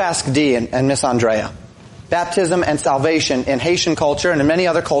 If you ask Dee and Miss Andrea, baptism and salvation in Haitian culture and in many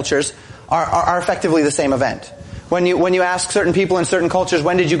other cultures are effectively the same event. When you ask certain people in certain cultures,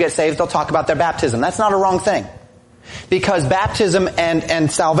 when did you get saved, they'll talk about their baptism. That's not a wrong thing. Because baptism and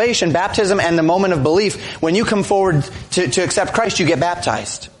salvation, baptism and the moment of belief, when you come forward to accept Christ, you get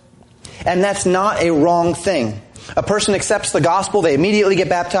baptized. And that's not a wrong thing. A person accepts the gospel, they immediately get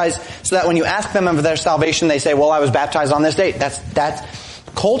baptized, so that when you ask them of their salvation, they say, well, I was baptized on this date. That's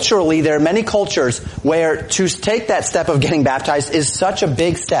culturally, there are many cultures where to take that step of getting baptized is such a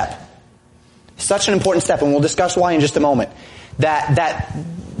big step. Such an important step, and we'll discuss why in just a moment, that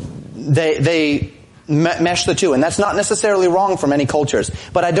they mesh the two. And that's not necessarily wrong for many cultures.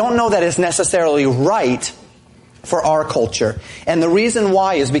 But I don't know that it's necessarily right for our culture. And the reason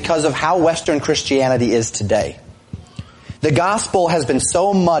why is because of how Western Christianity is today. The gospel has been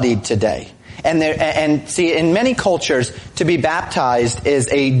so muddied today. And see, in many cultures, to be baptized is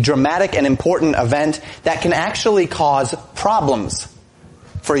a dramatic and important event that can actually cause problems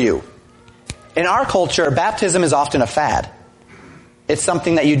for you. In our culture, baptism is often a fad. It's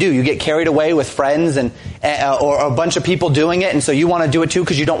something that you do. You get carried away with friends or a bunch of people doing it, and so you want to do it too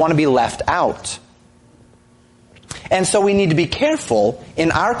because you don't want to be left out. And so we need to be careful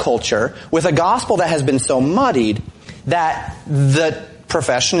in our culture with a gospel that has been so muddied that the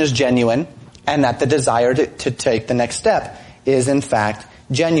profession is genuine and that the desire to take the next step is in fact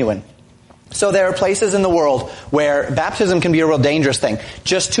genuine. So there are places in the world where baptism can be a real dangerous thing.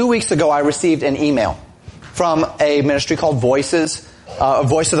 Just 2 weeks ago, I received an email from a ministry called Voice of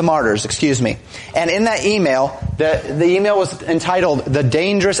the Martyrs, And in that email, the email was entitled, The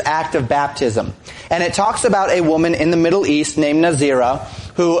Dangerous Act of Baptism. And it talks about a woman in the Middle East named Nazira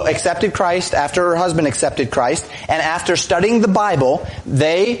who accepted Christ after her husband accepted Christ. And after studying the Bible,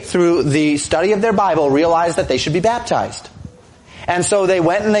 they, through the study of their Bible, realized that they should be baptized. And so they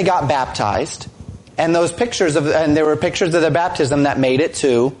went and they got baptized, and there were pictures of their baptism that made it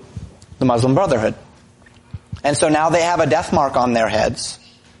to the Muslim Brotherhood. And so now they have a death mark on their heads.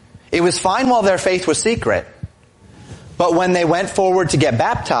 It was fine while their faith was secret, but when they went forward to get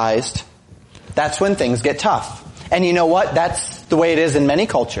baptized, that's when things get tough. And you know what? That's the way it is in many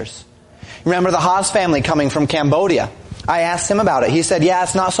cultures. Remember the Haas family coming from Cambodia? I asked him about it. He said, yeah,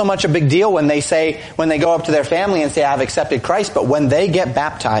 it's not so much a big deal when they go up to their family and say, I've accepted Christ, but when they get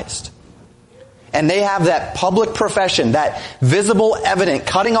baptized and they have that public profession, that visible, evident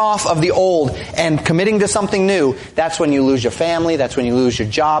cutting off of the old and committing to something new, that's when you lose your family, that's when you lose your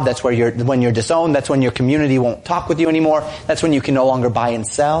job, that's when you're disowned, that's when your community won't talk with you anymore, that's when you can no longer buy and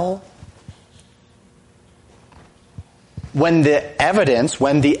sell. When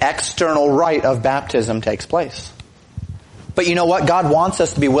the external rite of baptism takes place. But you know what? God wants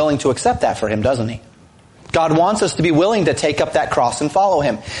us to be willing to accept that for Him, doesn't He? God wants us to be willing to take up that cross and follow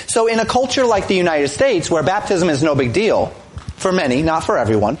Him. So in a culture like the United States, where baptism is no big deal, for many, not for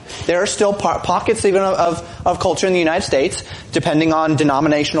everyone, there are still pockets even of culture in the United States, depending on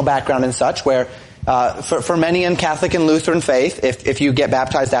denominational background and such, where for many in Catholic and Lutheran faith, if you get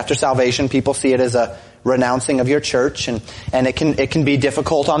baptized after salvation, people see it as a renouncing of your church, and it can be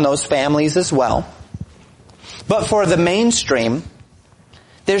difficult on those families as well. But for the mainstream,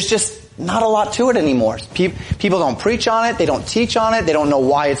 there's just not a lot to it anymore. People don't preach on it. They don't teach on it. They don't know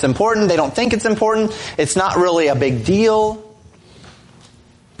why it's important. They don't think it's important. It's not really a big deal.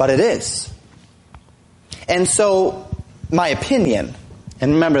 But it is. And so, my opinion,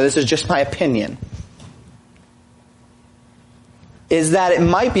 and remember this is just my opinion, is that it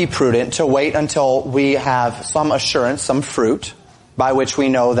might be prudent to wait until we have some assurance, some fruit, by which we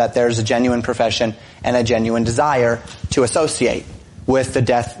know that there's a genuine profession and a genuine desire to associate with the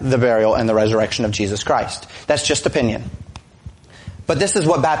death, the burial, and the resurrection of Jesus Christ. That's just opinion. But this is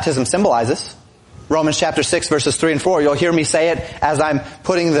what baptism symbolizes. Romans chapter 6 verses 3 and 4. You'll hear me say it as I'm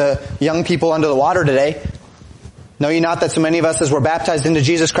putting the young people under the water today. Know ye not that so many of us as were baptized into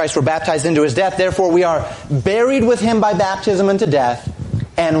Jesus Christ were baptized into His death? Therefore we are buried with Him by baptism unto death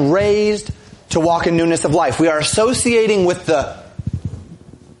and raised to walk in newness of life. We are associating with the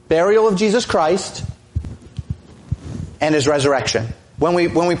burial of Jesus Christ and His resurrection. When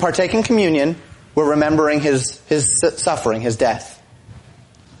we partake in communion, we're remembering His suffering, His death.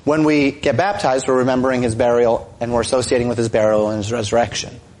 When we get baptized, we're remembering His burial and we're associating with His burial and His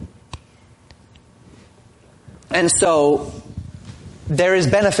resurrection. And so, there is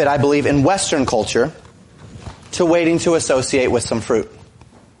benefit, I believe, in Western culture to waiting to associate with some fruit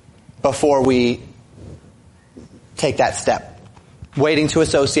before we take that step. Waiting to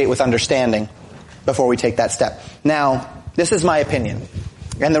associate with understanding before we take that step. Now, this is my opinion.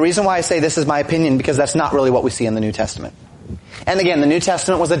 And the reason why I say this is my opinion, because that's not really what we see in the New Testament. And again, the New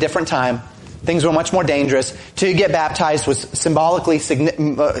Testament was a different time. Things were much more dangerous. To get baptized was symbolically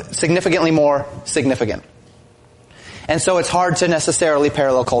significantly more significant. And so it's hard to necessarily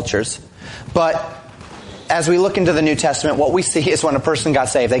parallel cultures. But as we look into the New Testament, what we see is when a person got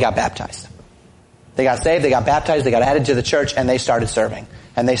saved, they got baptized. They got saved, they got baptized, they got added to the church, and they started serving.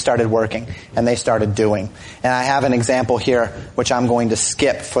 And they started working. And they started doing. And I have an example here, which I'm going to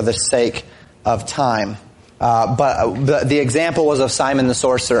skip for the sake of time. But the example was of Simon the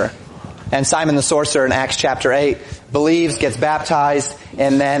sorcerer. And Simon the sorcerer in Acts chapter 8 believes, gets baptized,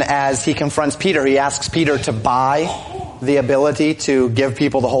 and then as he confronts Peter, he asks Peter to buy the ability to give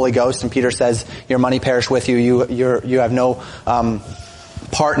people the Holy Ghost. And Peter says, your money perish with you. You have no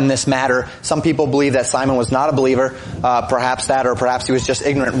part in this matter. Some people believe that Simon was not a believer. Perhaps that, or perhaps he was just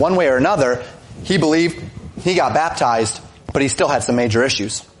ignorant. One way or another, he believed, he got baptized, but he still had some major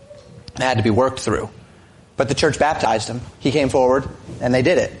issues that had to be worked through. But the church baptized him. He came forward, and they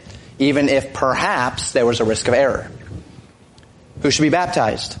did it, even if perhaps there was a risk of error. Who should be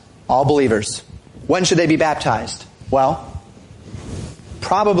baptized? All believers. When should they be baptized? Well,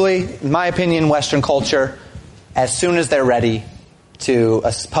 probably, in my opinion, Western culture, as soon as they're ready to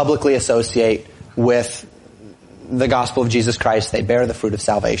publicly associate with the gospel of Jesus Christ, they bear the fruit of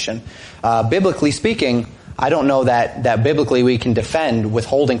salvation. Biblically speaking, I don't know that biblically we can defend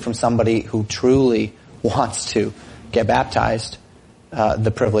withholding from somebody who truly wants to get baptized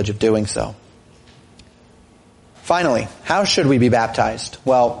the privilege of doing so. Finally, how should we be baptized?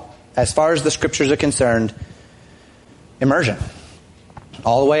 Well, as far as the scriptures are concerned, immersion.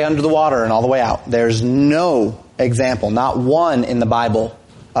 All the way under the water and all the way out. There's no example, not one in the Bible,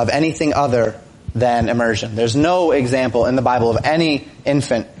 of anything other than immersion. There's no example in the Bible of any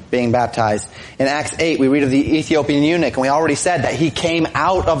infant being baptized. In Acts 8, we read of the Ethiopian eunuch, and we already said that he came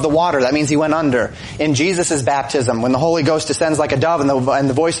out of the water. That means he went under. In Jesus' baptism, when the Holy Ghost descends like a dove and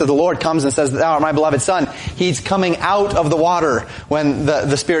the voice of the Lord comes and says, thou art my beloved Son, he's coming out of the water when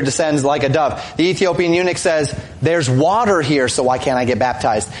the Spirit descends like a dove. The Ethiopian eunuch says, there's water here, so why can't I get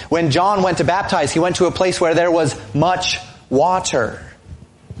baptized? When John went to baptize, he went to a place where there was much water.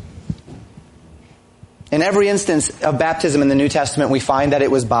 In every instance of baptism in the New Testament, we find that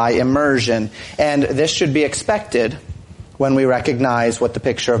it was by immersion. And this should be expected when we recognize what the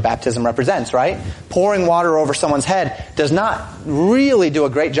picture of baptism represents, right? Pouring water over someone's head does not really do a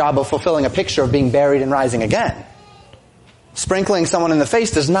great job of fulfilling a picture of being buried and rising again. Sprinkling someone in the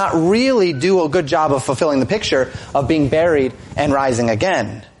face does not really do a good job of fulfilling the picture of being buried and rising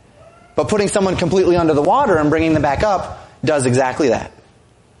again. But putting someone completely under the water and bringing them back up does exactly that.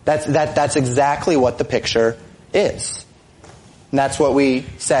 That's exactly what the picture is. And that's what we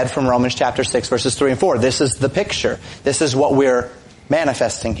said from Romans chapter 6 verses 3 and 4. This is the picture. This is what we're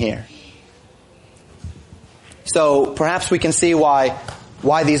manifesting here. So perhaps we can see why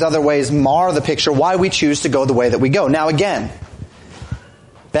these other ways mar the picture, why we choose to go the way that we go. Now again,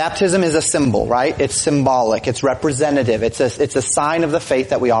 baptism is a symbol, right? It's symbolic. It's representative. It's a sign of the faith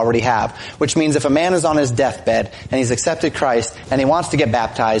that we already have. Which means if a man is on his deathbed and he's accepted Christ and he wants to get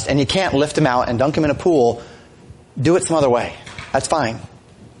baptized and you can't lift him out and dunk him in a pool, do it some other way. That's fine.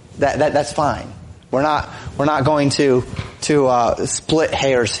 That's fine. We're not going to split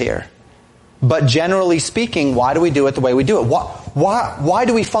hairs here. But generally speaking, why do we do it the way we do it? Why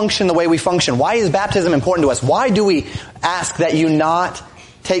do we function the way we function? Why is baptism important to us? Why do we ask that you not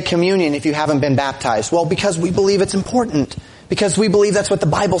take communion if you haven't been baptized? Well, because we believe it's important. Because we believe that's what the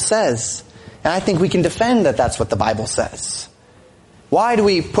Bible says. And I think we can defend that that's what the Bible says. Why do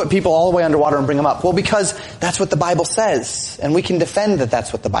we put people all the way underwater and bring them up? Well, because that's what the Bible says. And we can defend that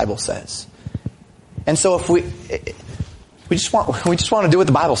that's what the Bible says. And so if we just want to do what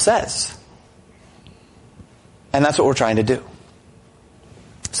the Bible says. And that's what we're trying to do.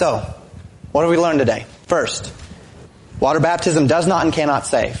 So, what have we learned today? First, water baptism does not and cannot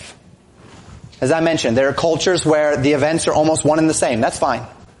save. As I mentioned, there are cultures where the events are almost one and the same. That's fine.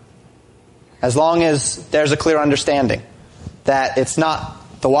 As long as there's a clear understanding that it's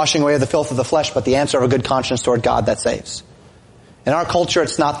not the washing away of the filth of the flesh, but the answer of a good conscience toward God that saves. In our culture,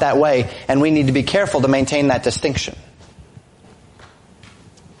 it's not that way, and we need to be careful to maintain that distinction.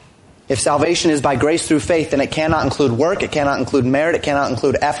 If salvation is by grace through faith, then it cannot include work, it cannot include merit, it cannot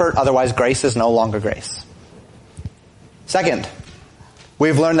include effort, otherwise grace is no longer grace. Second,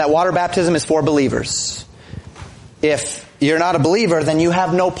 we've learned that water baptism is for believers. If you're not a believer, then you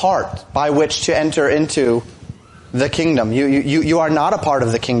have no part by which to enter into the kingdom. You are not a part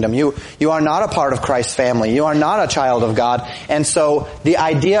of the kingdom. You are not a part of Christ's family. You are not a child of God. And so the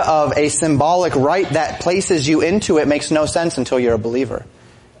idea of a symbolic rite that places you into it makes no sense until you're a believer.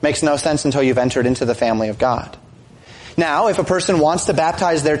 Makes no sense until you've entered into the family of God. Now, if a person wants to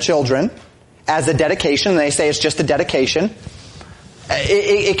baptize their children as a dedication, and they say it's just a dedication,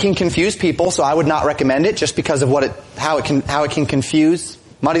 It can confuse people, so I would not recommend it just because of how it can confuse,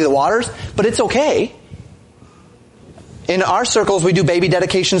 muddy the waters, but it's okay. In our circles, we do baby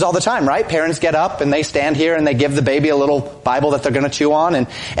dedications all the time, right? Parents get up and they stand here and they give the baby a little Bible that they're going to chew on, and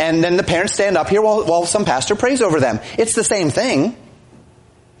then the parents stand up here while some pastor prays over them. It's the same thing.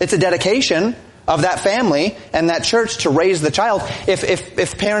 It's a dedication of that family and that church to raise the child.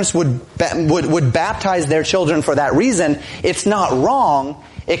 If parents would baptize their children for that reason, it's not wrong.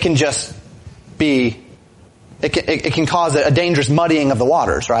 It can just be, it can cause a dangerous muddying of the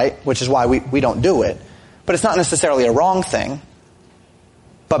waters, right? Which is why we don't do it. But it's not necessarily a wrong thing.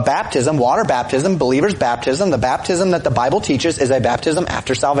 But baptism, water baptism, believer's baptism, the baptism that the Bible teaches is a baptism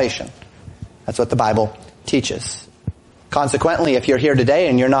after salvation. That's what the Bible teaches. Consequently, if you're here today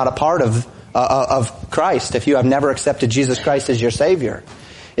and you're not a part of Christ, if you have never accepted Jesus Christ as your Savior,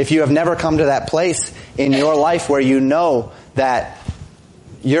 if you have never come to that place in your life where you know that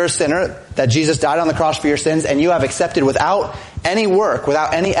you're a sinner, that Jesus died on the cross for your sins, and you have accepted without any work,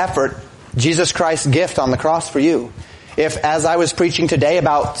 without any effort, Jesus Christ's gift on the cross for you. If, as I was preaching today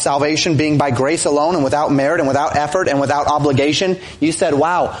about salvation being by grace alone and without merit and without effort and without obligation, you said,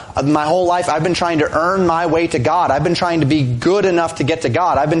 wow, my whole life I've been trying to earn my way to God. I've been trying to be good enough to get to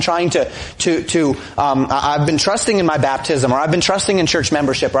God. I've been trying I've been trusting in my baptism, or I've been trusting in church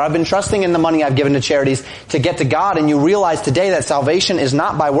membership, or I've been trusting in the money I've given to charities to get to God. And you realize today that salvation is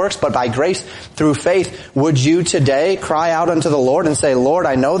not by works, but by grace through faith. Would you today cry out unto the Lord and say, Lord,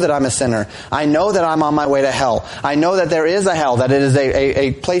 I know that I'm a sinner. I know that I'm on my way to hell. I know that there is a hell, that it is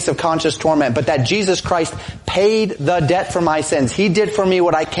a place of conscious torment, but that Jesus Christ paid the debt for my sins. He did for me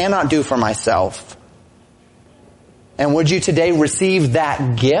what I cannot do for myself. And would you today receive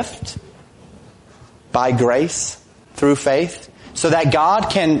that gift by grace through faith, so that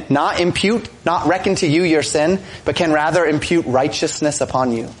God can not reckon to you your sin, but can rather impute righteousness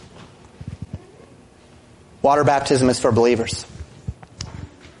upon you? Water baptism is for believers.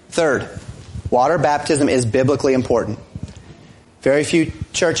 Third, water baptism is biblically important. Very few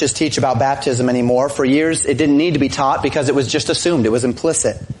churches teach about baptism anymore. For years, it didn't need to be taught because it was just assumed. It was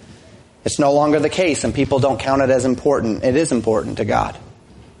implicit. It's no longer the case, and people don't count it as important. It is important to God.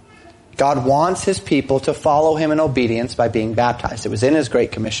 God wants His people to follow Him in obedience by being baptized. It was in His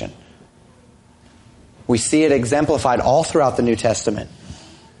Great Commission. We see it exemplified all throughout the New Testament.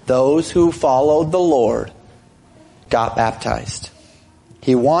 Those who followed the Lord got baptized.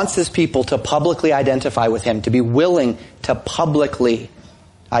 He wants His people to publicly identify with Him, to be willing to publicly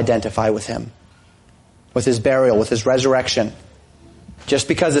identify with Him, with His burial, with His resurrection. Just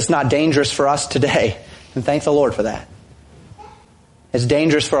because it's not dangerous for us today, and thank the Lord for that. It's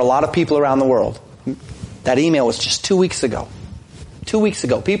dangerous for a lot of people around the world. That email was just 2 weeks ago. 2 weeks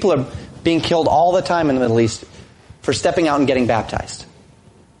ago. People are being killed all the time in the Middle East for stepping out and getting baptized,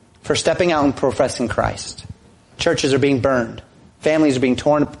 for stepping out and professing Christ. Churches are being burned. Families are being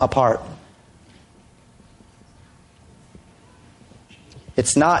torn apart.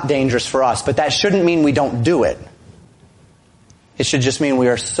 It's not dangerous for us, but that shouldn't mean we don't do it. It should just mean we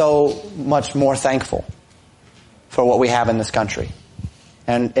are so much more thankful for what we have in this country.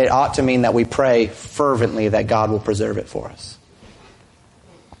 And it ought to mean that we pray fervently that God will preserve it for us.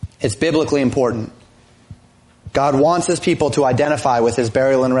 It's biblically important. God wants His people to identify with His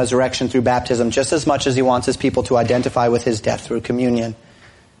burial and resurrection through baptism just as much as He wants His people to identify with His death through communion.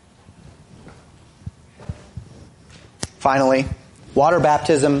 Finally, water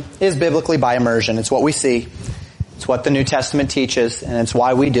baptism is biblically by immersion. It's what we see. It's what the New Testament teaches, and it's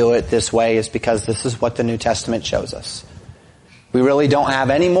why we do it this way, is because this is what the New Testament shows us. We really don't have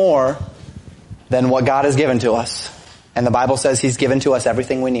any more than what God has given to us. And the Bible says He's given to us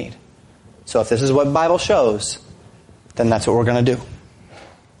everything we need. So if this is what the Bible shows, then that's what we're going to do.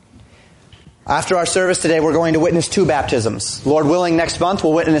 After our service today, we're going to witness 2 baptisms. Lord willing, next month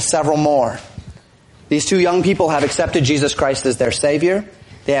we'll witness several more. These 2 young people have accepted Jesus Christ as their Savior.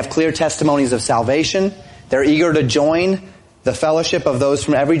 They have clear testimonies of salvation. They're eager to join the fellowship of those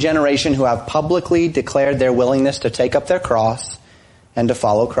from every generation who have publicly declared their willingness to take up their cross and to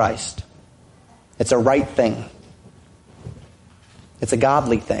follow Christ. It's a right thing. It's a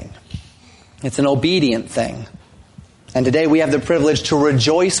godly thing. It's an obedient thing. And today we have the privilege to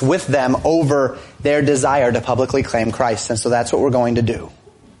rejoice with them over their desire to publicly claim Christ. And so that's what we're going to do.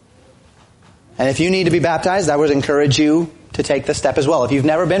 And if you need to be baptized, I would encourage you to take the step as well. If you've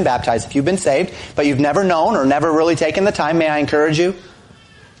never been baptized, if you've been saved, but you've never known or never really taken the time, may I encourage you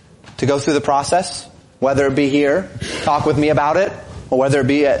to go through the process, whether it be here, talk with me about it, or whether it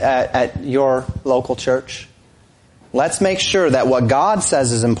be at your local church. Let's make sure that what God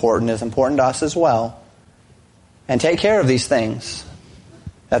says is important to us as well. And take care of these things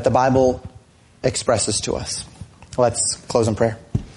that the Bible expresses to us. Let's close in prayer.